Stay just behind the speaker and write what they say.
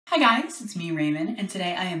Hi guys, it's me Raymond, and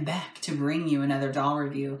today I am back to bring you another doll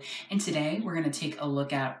review. And today we're going to take a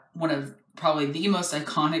look at one of probably the most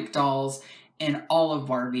iconic dolls in all of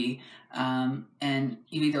Barbie. And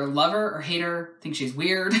you either love her or hate her, think she's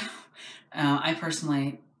weird. I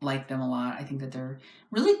personally like them a lot. I think that they're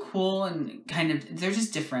really cool and they're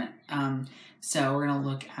just different. So we're going to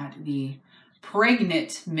look at the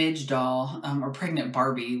pregnant Midge doll, or pregnant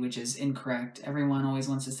Barbie, which is incorrect. Everyone always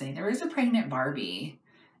wants to say there is a pregnant Barbie.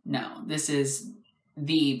 No, this is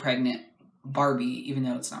the pregnant Barbie, even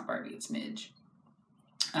though it's not Barbie, it's Midge.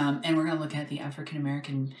 And we're going to look at the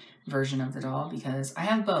African-American version of the doll because I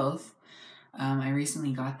have both. I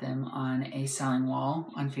recently got them on a selling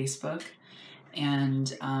wall on Facebook.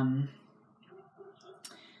 And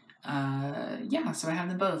yeah, so I have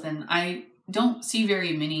them both. And I don't see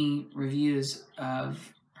very many reviews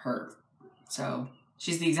of her. So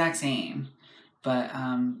she's the exact same, but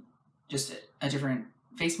just a different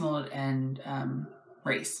face mold and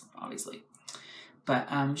race, obviously.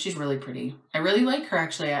 But she's really pretty. I really like her,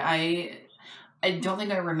 actually. I don't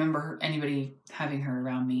think I remember anybody having her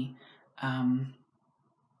around me.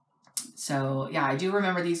 So yeah, I do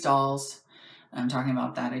remember these dolls. I'm talking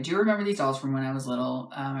about that. I do remember these dolls from when I was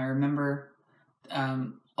little. I remember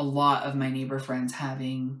a lot of my neighbor friends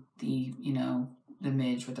having the, the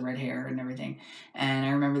Midge with the red hair and everything. And I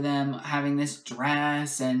remember them having this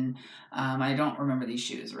dress, and I don't remember these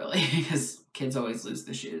shoes really because kids always lose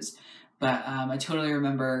the shoes. But I totally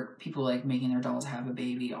remember people like making their dolls have a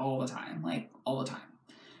baby all the time, like all the time.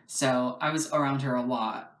 So I was around her a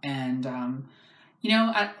lot. And,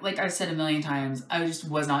 like I've said a million times, I just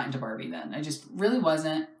was not into Barbie then. I just really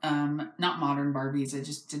wasn't. Not modern Barbies. I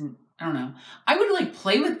just didn't, I don't know. I would like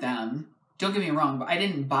play with them. Don't get me wrong, but I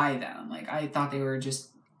didn't buy them. Like, I thought they were just,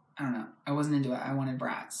 I don't know. I wasn't into it. I wanted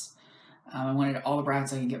brats. I wanted all the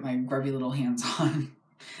brats I could get my grubby little hands on.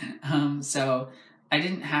 So I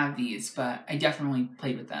didn't have these, but I definitely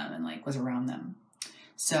played with them and like was around them.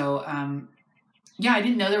 So, yeah, I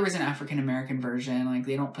didn't know there was an African-American version. Like,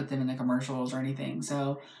 they don't put them in the commercials or anything.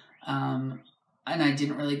 So, and I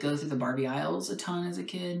didn't really go through the Barbie aisles a ton as a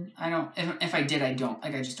kid. If I did, I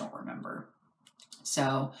just don't remember.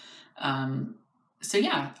 So, so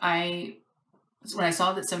yeah, when I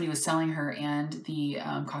saw that somebody was selling her and the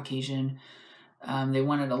Caucasian, they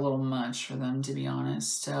wanted a little much for them, to be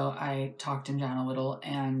honest. So I talked him down a little,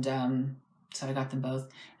 and so I got them both.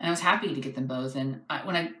 And I was happy to get them both. And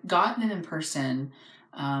when I got them in person,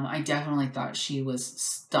 I definitely thought she was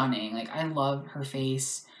stunning. Like, I love her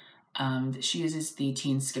face. She uses the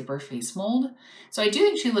Teen Skipper face mold. So I do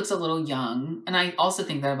think she looks a little young. And I also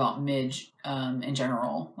think that about Midge in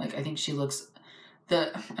general. Like, I think she looks... I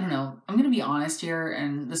don't know. I'm going to be honest here,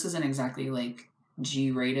 and this isn't exactly, like,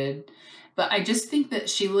 G-rated. But I just think that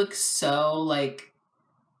she looks so, like,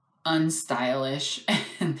 unstylish.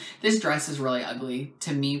 And this dress is really ugly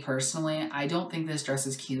to me personally. I don't think this dress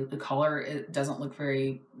is cute. The color, it doesn't look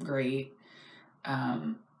very great.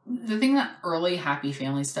 The thing that early Happy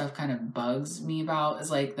Family stuff kind of bugs me about is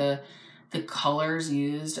like the colors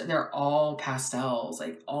used. They're all pastels,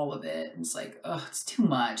 like all of it. It's like, ugh, it's too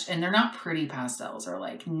much. And they're not pretty pastels. They're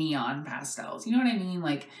like neon pastels. You know what I mean?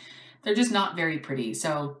 Like, they're just not very pretty.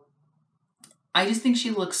 So I just think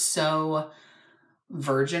she looks so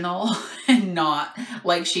virginal and not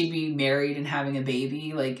like she'd be married and having a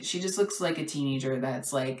baby. Like, she just looks like a teenager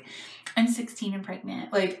that's like, I'm 16 and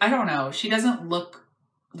pregnant. Like, I don't know. She doesn't look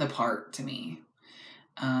the part to me.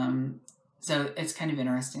 So it's kind of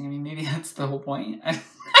interesting. I mean, maybe that's the whole point. I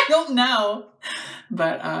don't know.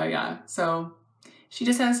 But yeah, so she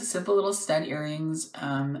just has simple little stud earrings.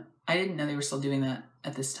 I didn't know they were still doing that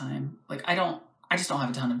at this time. Like, I just don't have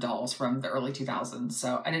a ton of dolls from the early 2000s,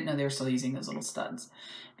 so I didn't know they were still using those little studs.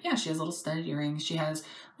 But yeah, she has little studded earrings. She has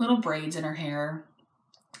little braids in her hair.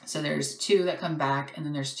 So there's two that come back, and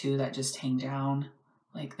then there's two that just hang down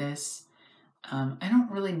like this. I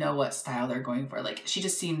don't really know what style they're going for. Like, she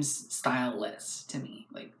just seems styleless to me.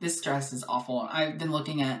 Like, this dress is awful. I've been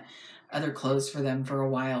looking at other clothes for them for a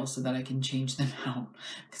while so that I can change them out.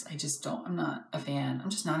 Because I just don't, I'm not a fan. I'm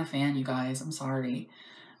just not a fan, you guys. I'm sorry.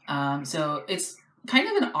 So it's kind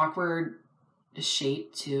of an awkward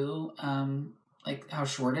shape too. Like how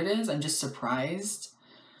short it is. I'm just surprised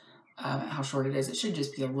at how short it is. It should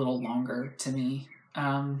just be a little longer to me.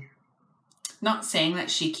 Not saying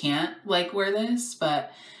that she can't like wear this,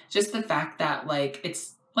 but just the fact that like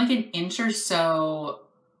it's like an inch or so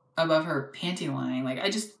above her panty line. Like,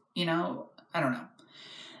 I just, I don't know.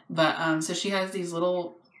 But so she has these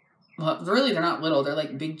little, well, really they're not little, they're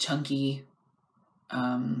like big chunky,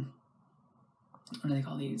 what do they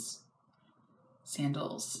call these?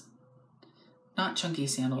 Sandals. not chunky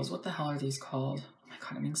sandals. What the hell are these called? Oh my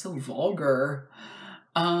God, I'm being so vulgar.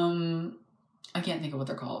 I can't think of what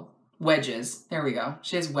they're called. Wedges. There we go.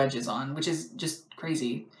 She has wedges on, which is just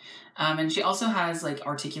crazy. And she also has like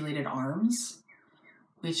articulated arms,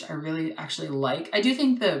 which I really actually like. I do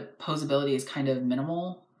think the posability is kind of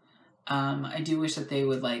minimal. I do wish that they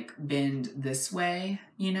would like bend this way,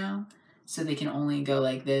 you know, so they can only go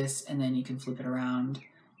like this and then you can flip it around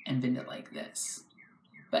and bend it like this.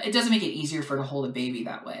 But it doesn't make it easier for her to hold a baby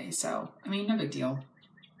that way. So, I mean, no big deal.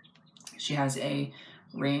 She has a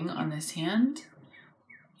ring on this hand,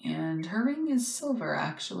 and her ring is silver,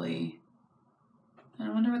 actually. I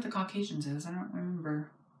wonder what the Caucasians is. I don't remember.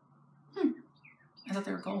 I thought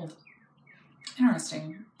they were gold.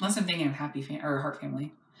 Interesting. Unless I'm thinking of Heart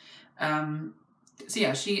Family. So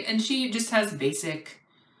yeah, she just has basic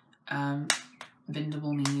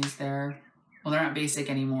bendable knees there. Well, they're not basic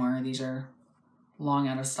anymore. These are long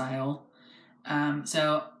out of style.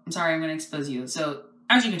 So I'm sorry, I'm going to expose you. So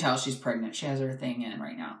as you can tell, she's pregnant. She has her thing in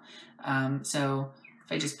right now. So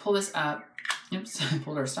if I just pull this up, oops, I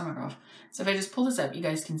pulled her stomach off. So if I just pull this up, you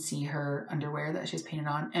guys can see her underwear that she's painted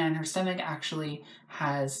on, and her stomach actually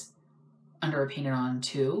has underwear painted on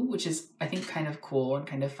too, which is, I think, kind of cool and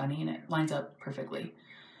kind of funny, and it lines up perfectly.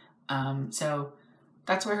 So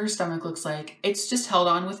that's what her stomach looks like. It's just held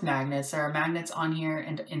on with magnets. There are magnets on here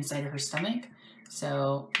and inside of her stomach.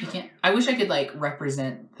 So you can't, I wish I could like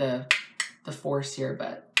represent the force here,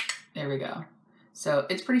 but there we go. So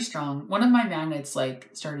it's pretty strong. One of my magnets like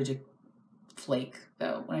started to flake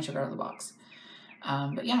though when I took it out of the box.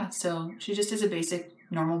 But yeah, so she just is a basic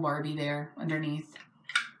normal Barbie there underneath.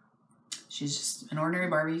 She's just an ordinary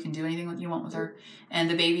Barbie. You can do anything you want with her. And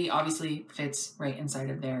the baby obviously fits right inside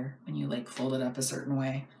of there when you like fold it up a certain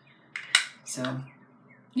way. So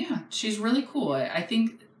yeah, she's really cool. I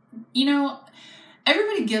think, you know,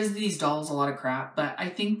 everybody gives these dolls a lot of crap, but I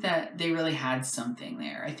think that they really had something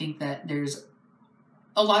there. I think that there's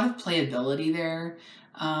a lot of playability there.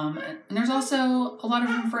 And there's also a lot of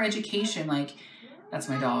room for education. Like, that's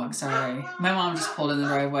my dog, sorry. My mom just pulled in the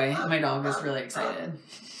driveway and my dog is really excited.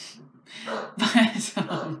 But,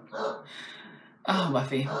 oh,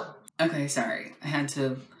 Buffy. Okay, sorry. I had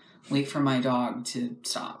to wait for my dog to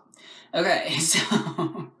stop. Okay, so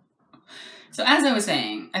as I was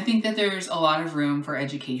saying, I think that there's a lot of room for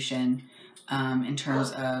education in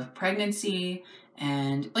terms of pregnancy,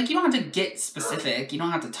 and like, you don't have to get specific. You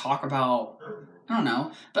don't have to talk about, I don't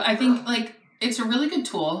know, but I think like it's a really good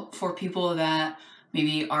tool for people that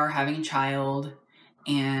maybe are having a child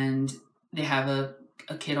and they have a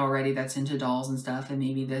kid already that's into dolls and stuff, and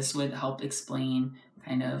maybe this would help explain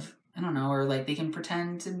kind of, I don't know, or like they can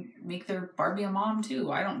pretend to make their Barbie a mom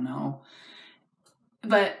too. I don't know.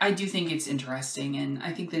 But I do think it's interesting, and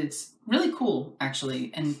I think that it's really cool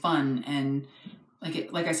actually and fun, and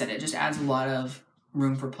like I said, it just adds a lot of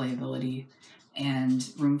room for playability and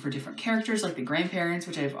room for different characters like the grandparents,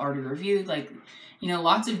 which I've already reviewed. Like, you know,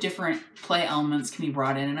 lots of different play elements can be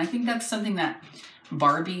brought in, and I think that's something that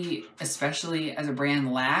Barbie, especially as a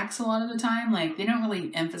brand, lacks a lot of the time. Like, they don't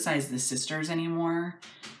really emphasize the sisters anymore,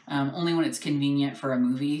 only when it's convenient for a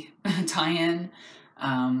movie tie-in.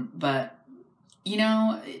 But, you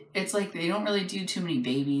know, it's like they don't really do too many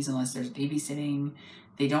babies unless there's babysitting.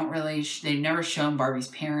 They don't really, they've never shown Barbie's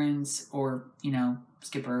parents or, you know,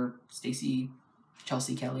 Skipper, Stacy,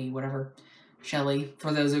 Chelsea, Kelly, whatever, Shelley,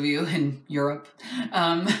 for those of you in Europe.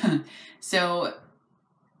 So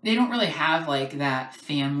they don't really have like that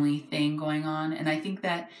family thing going on. And I think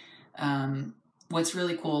that what's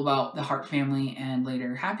really cool about the Heart family and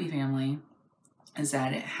later Happy Family is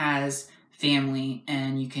that it has family,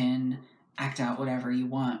 and you can act out whatever you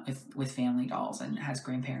want with family dolls, and it has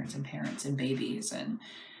grandparents and parents and babies, and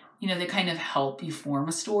you know, they kind of help you form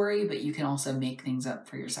a story, but you can also make things up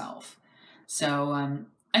for yourself. So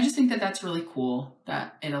I just think that that's really cool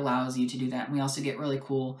that it allows you to do that. And we also get really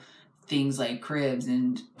cool things like cribs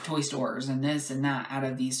and toy stores and this and that out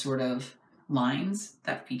of these sort of lines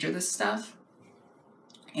that feature this stuff.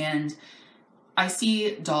 And I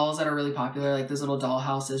see dolls that are really popular, like those little doll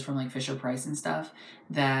houses from like Fisher Price and stuff,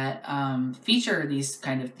 that feature these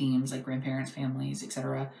kind of themes like grandparents, families,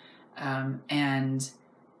 etc. And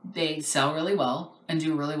they sell really well and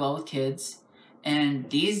do really well with kids. And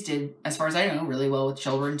these did, as far as I know, really well with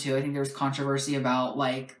children too. I think there was controversy about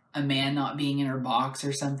like a man not being in her box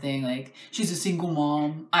or something, like she's a single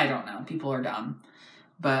mom. I don't know. People are dumb.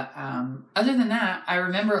 But other than that, I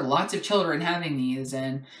remember lots of children having these.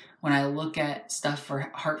 And when I look at stuff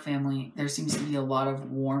for Heart Family, there seems to be a lot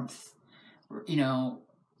of warmth, you know,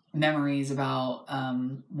 memories about,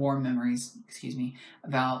 warm memories, excuse me,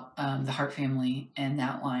 about the Hart family and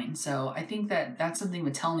that line. So I think that that's something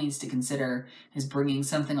Mattel needs to consider, is bringing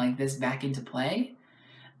something like this back into play,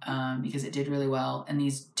 because it did really well. And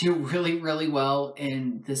these do really, really well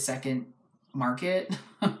in the second market.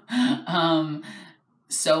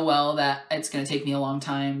 So well that it's going to take me a long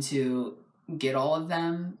time to get all of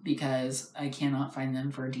them, because I cannot find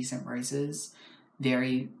them for decent prices.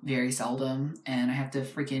 Very, very seldom. And I have to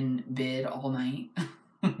freaking bid all night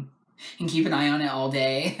and keep an eye on it all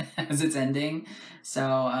day as it's ending.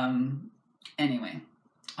 So, anyway,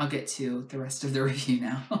 I'll get to the rest of the review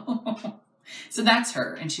now. So that's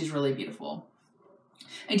her, and she's really beautiful.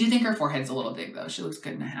 I do think her forehead's a little big, though. She looks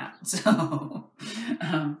good in a hat. So,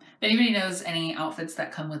 if anybody knows any outfits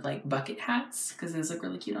that come with, like, bucket hats, because those look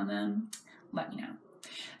really cute on them, let me know.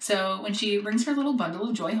 So, when she brings her little bundle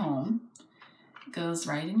of joy home, it goes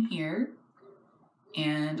right in here.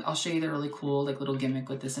 And I'll show you the really cool, like, little gimmick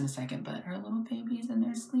with this in a second, but her little baby's in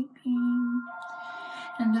there sleeping.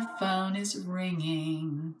 And the phone is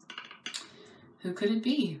ringing. Who could it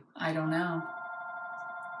be? I don't know.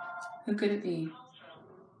 Who could it be?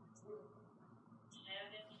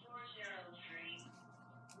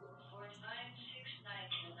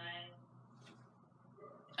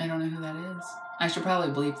 I don't know who that is. I should probably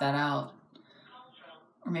bleep that out.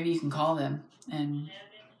 Or maybe you can call them and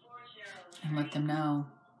let them know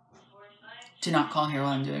to not call here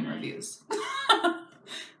while I'm doing reviews.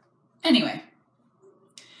 Anyway.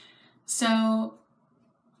 So,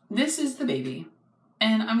 this is the baby.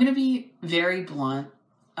 And I'm going to be very blunt.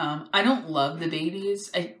 I don't love the babies.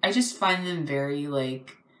 I just find them very,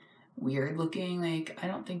 like, weird looking. Like, I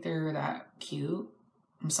don't think they're that cute.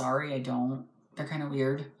 I'm sorry, I don't. They're kind of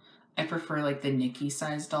weird. I prefer, like, the Nikki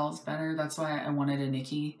size dolls better. That's why I wanted a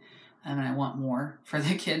Nikki. And I want more for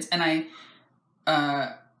the kids. And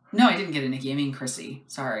no, I didn't get a Nikki. I mean Chrissy.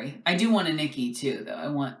 Sorry. I do want a Nikki, too, though. I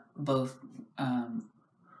want both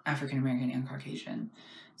African-American and Caucasian.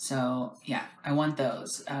 So, yeah, I want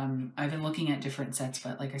those. I've been looking at different sets,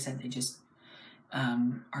 but like I said, they just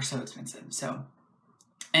are so expensive. So,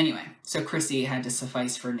 anyway, so Chrissy had to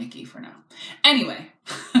suffice for Nikki for now. Anyway,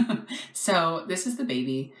 so this is the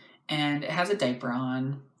baby, and it has a diaper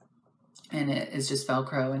on, and it is just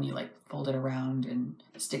Velcro, and you, like, fold it around and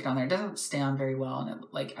stick it on there. It doesn't stay on very well, and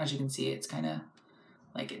it, like, as you can see, it's kind of,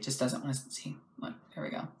 like, it just doesn't want to see. Look, there we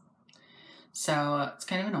go. So it's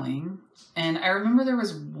kind of annoying. And I remember there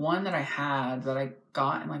was one that I had that I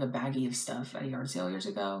got in, like, a baggie of stuff at a yard sale years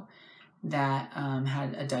ago that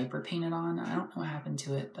had a diaper painted on. I don't know what happened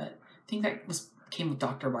to it, but I think that came with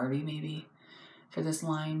Dr. Barbie maybe for this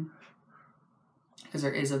line, because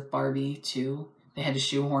there is a Barbie too. They had to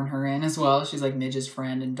shoehorn her in as well. She's like Midge's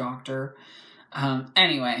friend and doctor.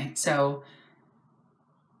 Anyway, so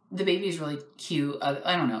the baby is really cute.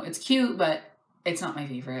 I don't know. It's cute, but it's not my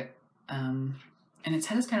favorite. And its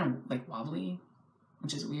head is kind of, like, wobbly,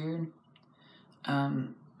 which is weird.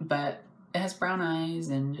 But it has brown eyes,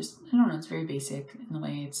 and just, I don't know, it's very basic in the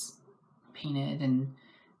way it's painted, and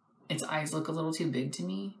its eyes look a little too big to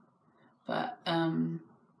me. But,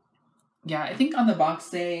 yeah, I think on the box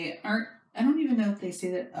they aren't, I don't even know if they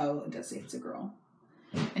say that, oh, it does say it's a girl.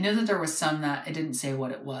 I know that there was some that it didn't say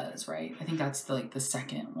what it was, right? I think that's the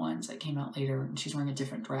second ones that came out later, and she's wearing a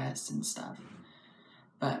different dress and stuff.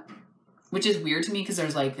 But, which is weird to me, because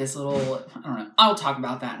there's, like, this little, I don't know, I'll talk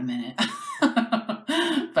about that in a minute.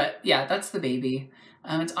 But, yeah, that's the baby.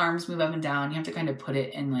 Its arms move up and down. You have to kind of put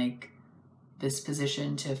it in, like, this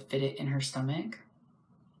position to fit it in her stomach.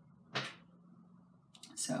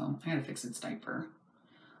 So, I gotta fix its diaper.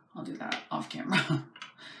 I'll do that off camera.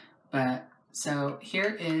 But, so,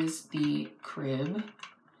 here is the crib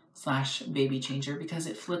 / baby changer, because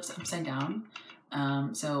it flips upside down.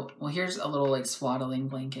 Well, here's a little, like, swaddling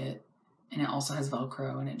blanket, and it also has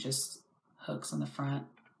Velcro, and it just hooks on the front.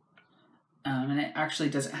 And it actually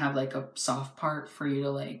doesn't have, like, a soft part for you to,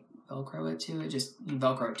 like, Velcro it to. It just, you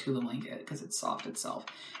Velcro it to the blanket because it's soft itself.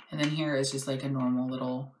 And then here is just, like, a normal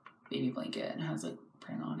little baby blanket, and it has, like,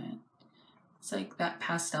 print on it. It's like that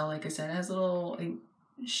pastel, like I said. It has little, like,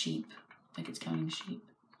 sheep, like it's counting sheep.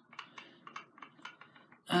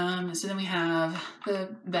 So then we have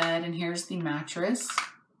the bed, and here's the mattress.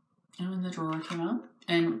 And when the drawer came out.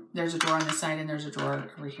 And there's a drawer on this side, and there's a drawer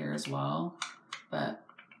over here as well. But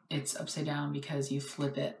it's upside down because you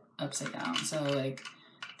flip it upside down. So, like,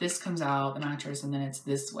 this comes out, the mattress, and then it's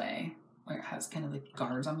this way, where it has kind of like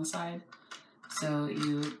guards on the side. So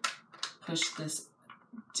you push this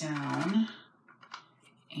down,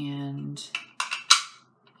 and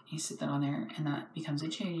you sit that on there, and that becomes a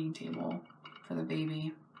changing table for the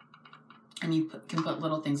baby. And you can put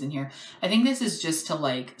little things in here. I think this is just to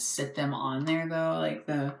like sit them on there though, like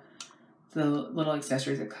the little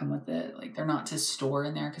accessories that come with it. Like they're not to store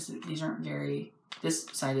in there because these aren't very, this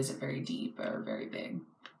side isn't very deep or very big.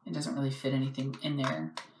 It doesn't really fit anything in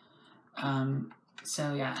there.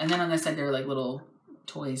 So yeah, and then on this side there are like little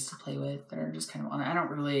toys to play with that are just kind of on it. I don't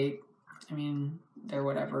really, I mean, they're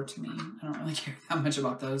whatever to me. I don't really care that much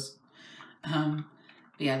about those.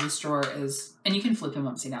 But yeah, this drawer is, and you can flip them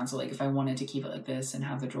upside down. So like if I wanted to keep it like this and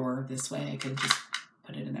have the drawer this way, I could just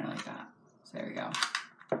put it in there like that. So there we go.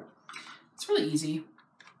 It's really easy.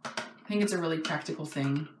 I think it's a really practical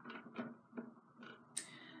thing.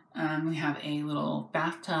 We have a little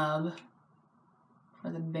bathtub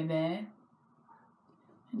for the baby.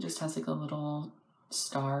 It just has like a little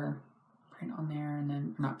star print on there, and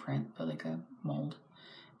then, not print, but like a mold.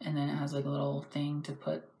 And then it has like a little thing to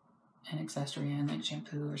put an accessory in, like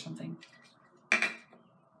shampoo or something.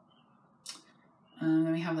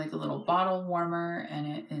 Then we have like a little bottle warmer, and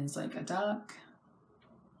it is like a duck.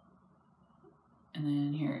 And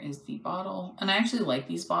then here is the bottle. And I actually like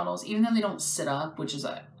these bottles, even though they don't sit up, which is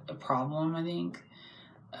a problem, I think.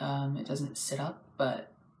 It doesn't sit up,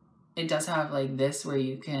 but it does have like this where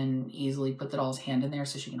you can easily put the doll's hand in there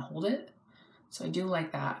so she can hold it. So I do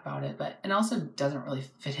like that about it, but it also doesn't really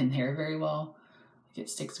fit in there very well. It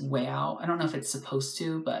sticks way out. I don't know if it's supposed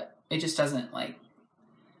to, but it just doesn't, like,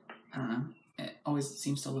 I don't know. It always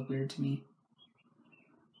seems to look weird to me.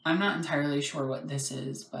 I'm not entirely sure what this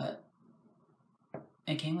is, but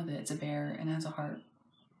it came with it. It's a bear and it has a heart.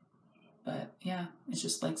 But yeah, it's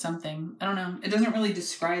just like something. I don't know. It doesn't really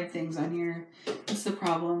describe things on here. That's the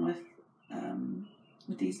problem with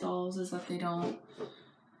these dolls, is that they don't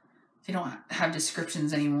have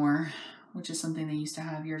descriptions anymore, which is something they used to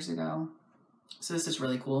have years ago. So this is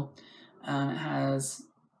really cool. It has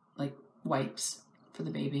like wipes for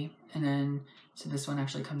the baby, and then so this one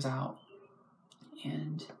actually comes out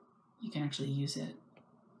and you can actually use it,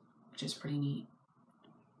 which is pretty neat.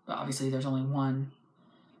 But obviously there's only one,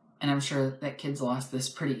 and I'm sure that kids lost this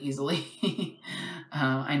pretty easily.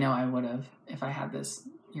 I know I would have if I had this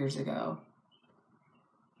years ago.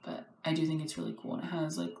 But I do think it's really cool, and it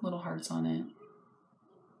has like little hearts on it.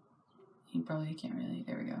 You probably can't really,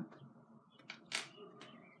 there we go.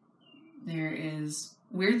 There is,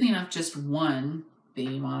 weirdly enough, just one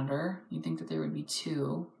baby monitor. You'd think that there would be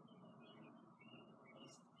two.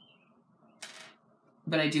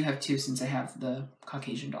 But I do have two since I have the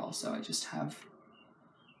Caucasian doll, so I just have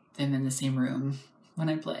them in the same room when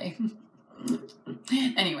I play.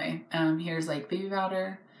 Anyway, here's like baby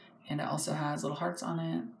powder, and it also has little hearts on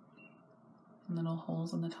it, and little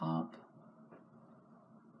holes on the top.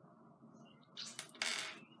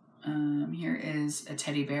 Here is a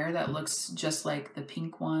teddy bear that looks just like the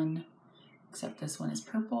pink one, except this one is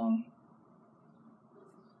purple.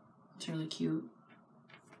 It's really cute.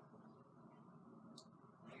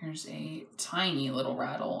 Here's a tiny little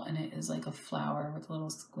rattle, and it is like a flower with a little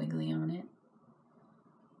squiggly on it.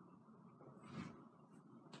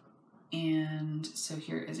 And so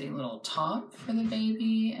here is a little top for the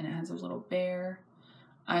baby, and it has a little bear.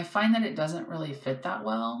 I find that it doesn't really fit that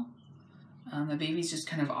well. The baby's just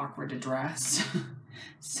kind of awkward to dress,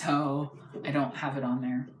 so I don't have it on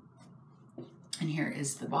there. And here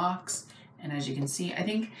is the box, and as you can see, I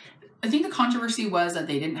think the controversy was that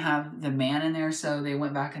they didn't have the man in there, so they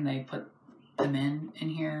went back and they put the men in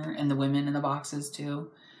here and the women in the boxes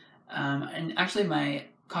too. And actually my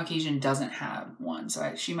Caucasian doesn't have one,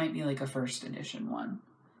 so she might be like a first edition one.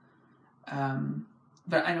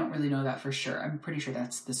 But I don't really know that for sure. I'm pretty sure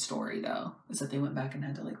that's the story though, is that they went back and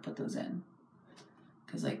had to like put those in.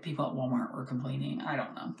 Because like people at Walmart were complaining. I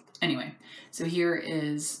don't know. Anyway, so here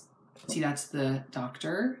is, see, that's the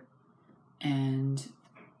doctor and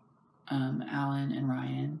Alan and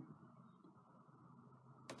Ryan.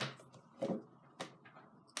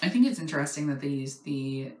 I think it's interesting that they use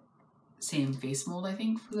the same face mold, I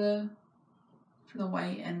think, for the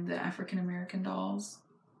white and the African American dolls.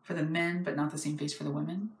 For the men, but not the same face for the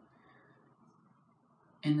women.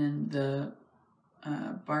 And then the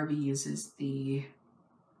Barbie uses the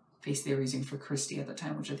face they were using for Christy at the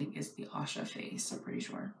time, which I think is the Asha face, I'm pretty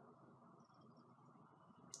sure.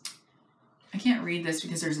 I can't read this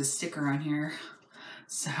because there's a sticker on here,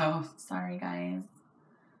 so sorry guys.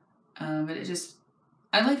 But it just,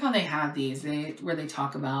 I like how they have these, where they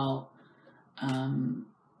talk about,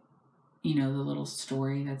 you know, the little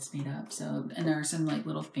story that's made up. So, and there are some like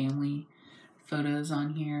little family photos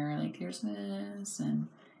on here, like here's this, and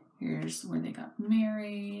here's where they got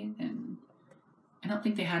married, and I don't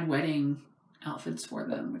think they had wedding outfits for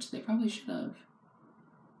them, which they probably should have.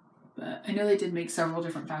 But I know they did make several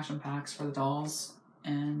different fashion packs for the dolls,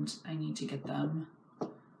 and I need to get them.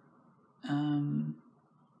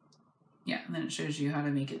 Yeah, and then it shows you how to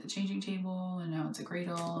make it the changing table and how it's a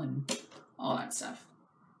cradle and all that stuff.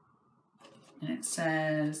 And it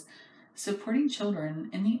says, supporting children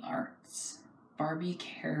in the arts. Barbie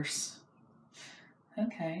cares.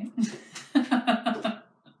 Okay.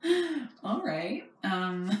 All right.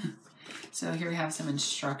 So here we have some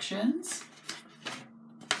instructions.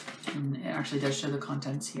 And it actually does show the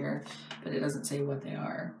contents here, but it doesn't say what they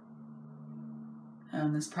are.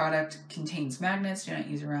 This product contains magnets. Do not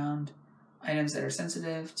use around items that are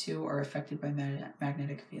sensitive to or affected by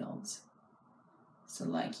magnetic fields. So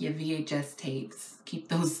like your VHS tapes, keep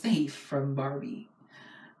those safe from Barbie.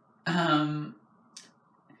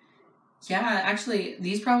 Yeah, actually,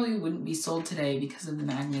 these probably wouldn't be sold today because of the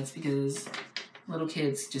magnets, because little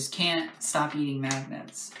kids just can't stop eating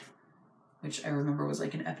magnets, which I remember was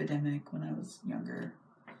like an epidemic when I was younger.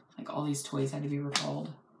 Like all these toys had to be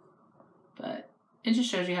recalled. But it just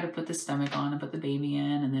shows you how to put the stomach on and put the baby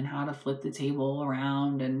in, and then how to flip the table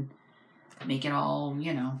around and make it all,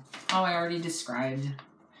 you know, how I already described.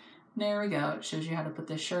 There we go. It shows you how to put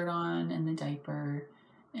the shirt on and the diaper.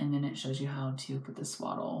 And then it shows you how to put the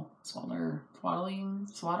swaddle. I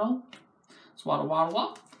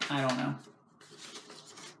don't know.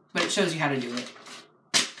 But it shows you how to do it.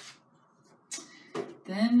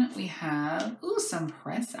 Then we have, some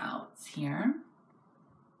press outs here.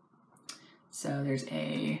 So there's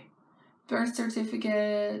a birth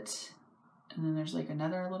certificate. And then there's like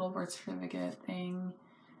another little birth certificate thing.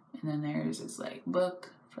 And then there's this like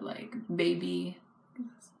book for like baby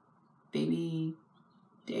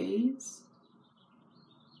days,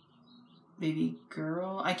 baby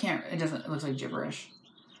girl. It looks like gibberish.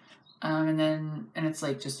 And it's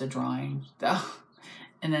like just a drawing though.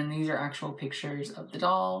 And then these are actual pictures of the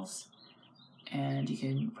dolls, and you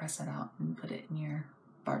can press that out and put it in your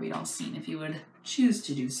Barbie doll scene if you would choose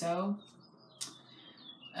to do so.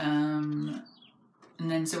 And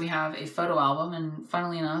then so we have a photo album, and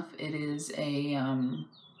funnily enough, it is a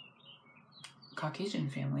Caucasian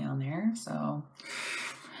family on there. So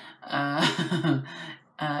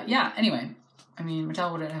yeah, anyway, I mean,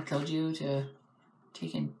 Mattel wouldn't have killed you to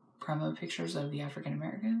take in promo pictures of the African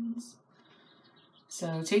Americans.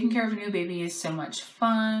 So taking care of a new baby is so much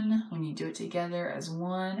fun when you do it together as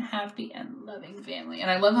one happy and loving family. And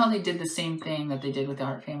I love how they did the same thing that they did with the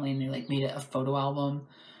Hart family, and they like made it a photo album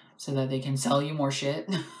so that they can sell you more shit.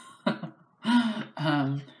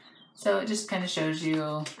 So it just kind of shows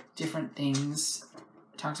you different things,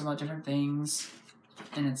 talks about different things,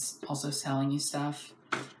 and it's also selling you stuff.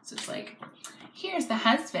 So it's like, here's the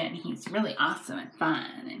husband, he's really awesome and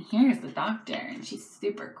fun, and here's the doctor, and she's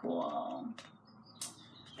super cool.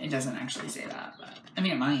 It doesn't actually say that, but I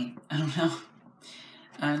mean, it might. I don't know.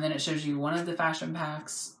 And then it shows you one of the fashion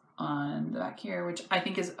packs on the back here, which I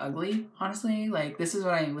think is ugly, honestly. Like, this is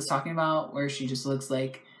what I was talking about, where she just looks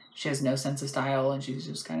like she has no sense of style, and she's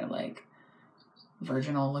just kind of like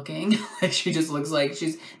virginal looking. Like, she just looks like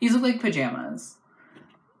these look like pajamas.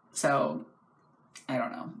 So, I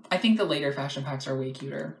don't know. I think the later fashion packs are way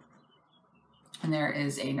cuter. And there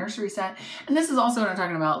is a nursery set. And this is also what I'm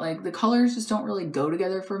talking about. Like, the colors just don't really go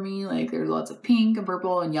together for me. Like, there's lots of pink and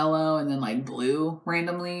purple and yellow, and then like blue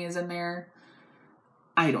randomly is in there.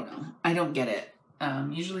 I don't know. I don't get it.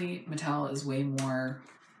 Usually Mattel is way more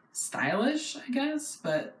stylish, I guess,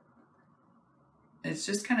 but it's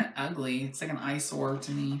just kind of ugly. It's like an eyesore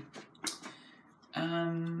to me.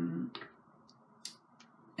 And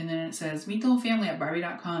then it says, meet the whole family at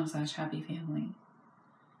barbie.com/happyfamily.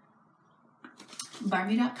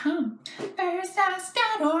 Barbie.com. First I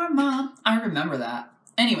start or mom. I remember that.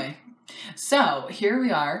 Anyway, so here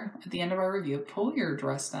we are at the end of our review. Pull your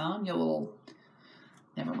dress down, you little...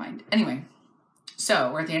 Never mind. Anyway,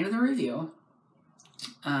 so we're at the end of the review.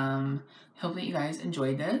 Hope that you guys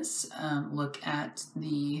enjoyed this. Look at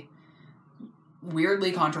the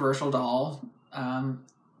weirdly controversial doll,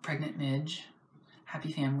 Pregnant Midge,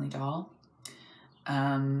 Happy Family doll.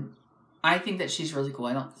 I think that she's really cool.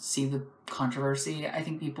 I don't see the controversy. I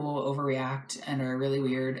think people overreact and are really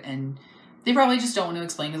weird, and they probably just don't want to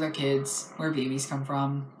explain to their kids where babies come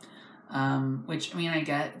from. Which, I mean, I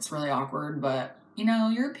get it's really awkward, but you know,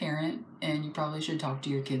 you're a parent and you probably should talk to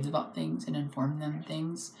your kids about things and inform them of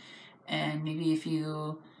things. And maybe if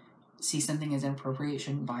you see something as inappropriate, you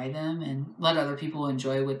shouldn't buy them, and let other people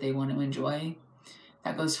enjoy what they want to enjoy.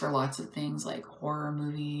 That goes for lots of things like horror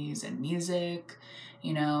movies and music.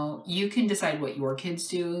 You know, you can decide what your kids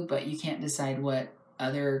do, but you can't decide what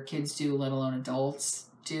other kids do, let alone adults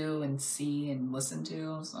do and see and listen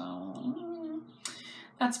to. So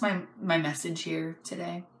that's my message here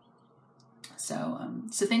today. So,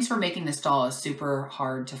 so thanks for making this doll. It's super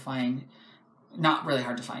hard to find. Not really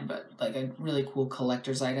hard to find, but like a really cool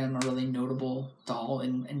collector's item, a really notable doll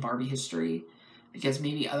in Barbie history, because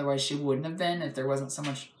maybe otherwise she wouldn't have been if there wasn't so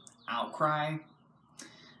much outcry.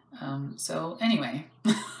 So anyway,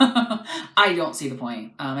 I don't see the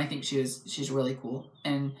point. I think she's really cool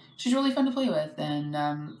and she's really fun to play with, and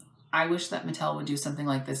I wish that Mattel would do something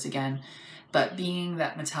like this again. But being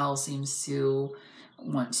that Mattel seems to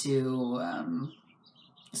want to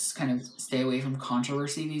just kind of stay away from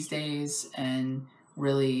controversy these days and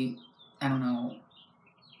really, I don't know,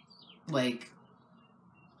 like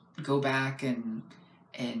go back and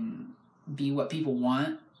be what people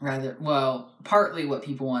want, rather, well, partly what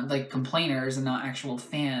people want, like complainers and not actual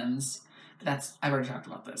fans. But that's, I've already talked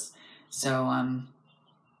about this. So,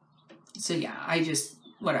 so yeah, I just,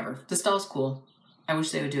 whatever. This doll's cool. I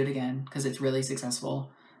wish they would do it again because it's really successful.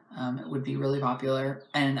 It would be really popular,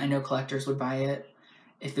 and I know collectors would buy it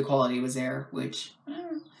if the quality was there, which,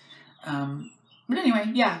 but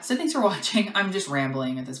anyway, yeah, so thanks for watching. I'm just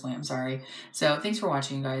rambling at this point, I'm sorry. So thanks for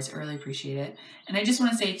watching, you guys. I really appreciate it. And I just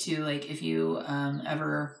want to say too, like, if you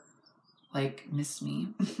ever like miss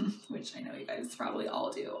me, which I know you guys probably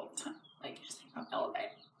all do all the time, like just think about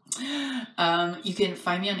Elevate. You can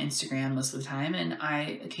find me on Instagram most of the time, and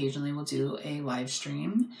I occasionally will do a live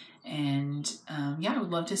stream, and yeah, I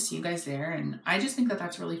would love to see you guys there. And I just think that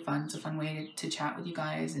that's really fun. It's a fun way to chat with you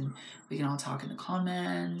guys, and we can all talk in the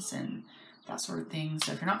comments and that sort of thing.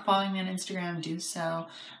 So if you're not following me on Instagram, do so.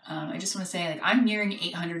 I just want to say, like, I'm nearing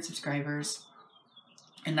 800 subscribers,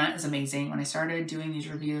 and that is amazing. When I started doing these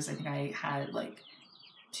reviews, I think I had like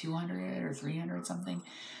 200 or 300 something.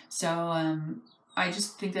 So I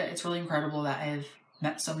just think that it's really incredible that I've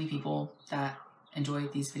met so many people that enjoy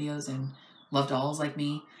these videos and love dolls like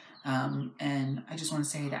me. And I just want to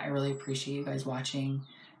say that I really appreciate you guys watching.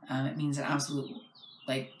 It means an absolute,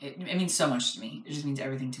 like, it means so much to me. It just means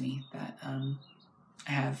everything to me that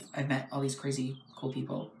I've met all these crazy cool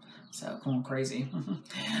people. So cool, crazy.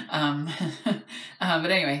 But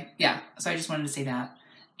anyway, yeah, so I just wanted to say that.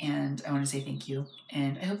 And I want to say thank you.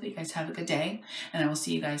 And I hope that you guys have a good day. And I will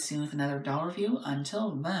see you guys soon with another doll review. Until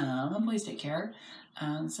then, please take care.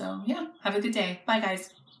 So yeah, have a good day. Bye, guys.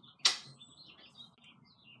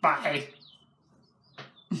 Bye.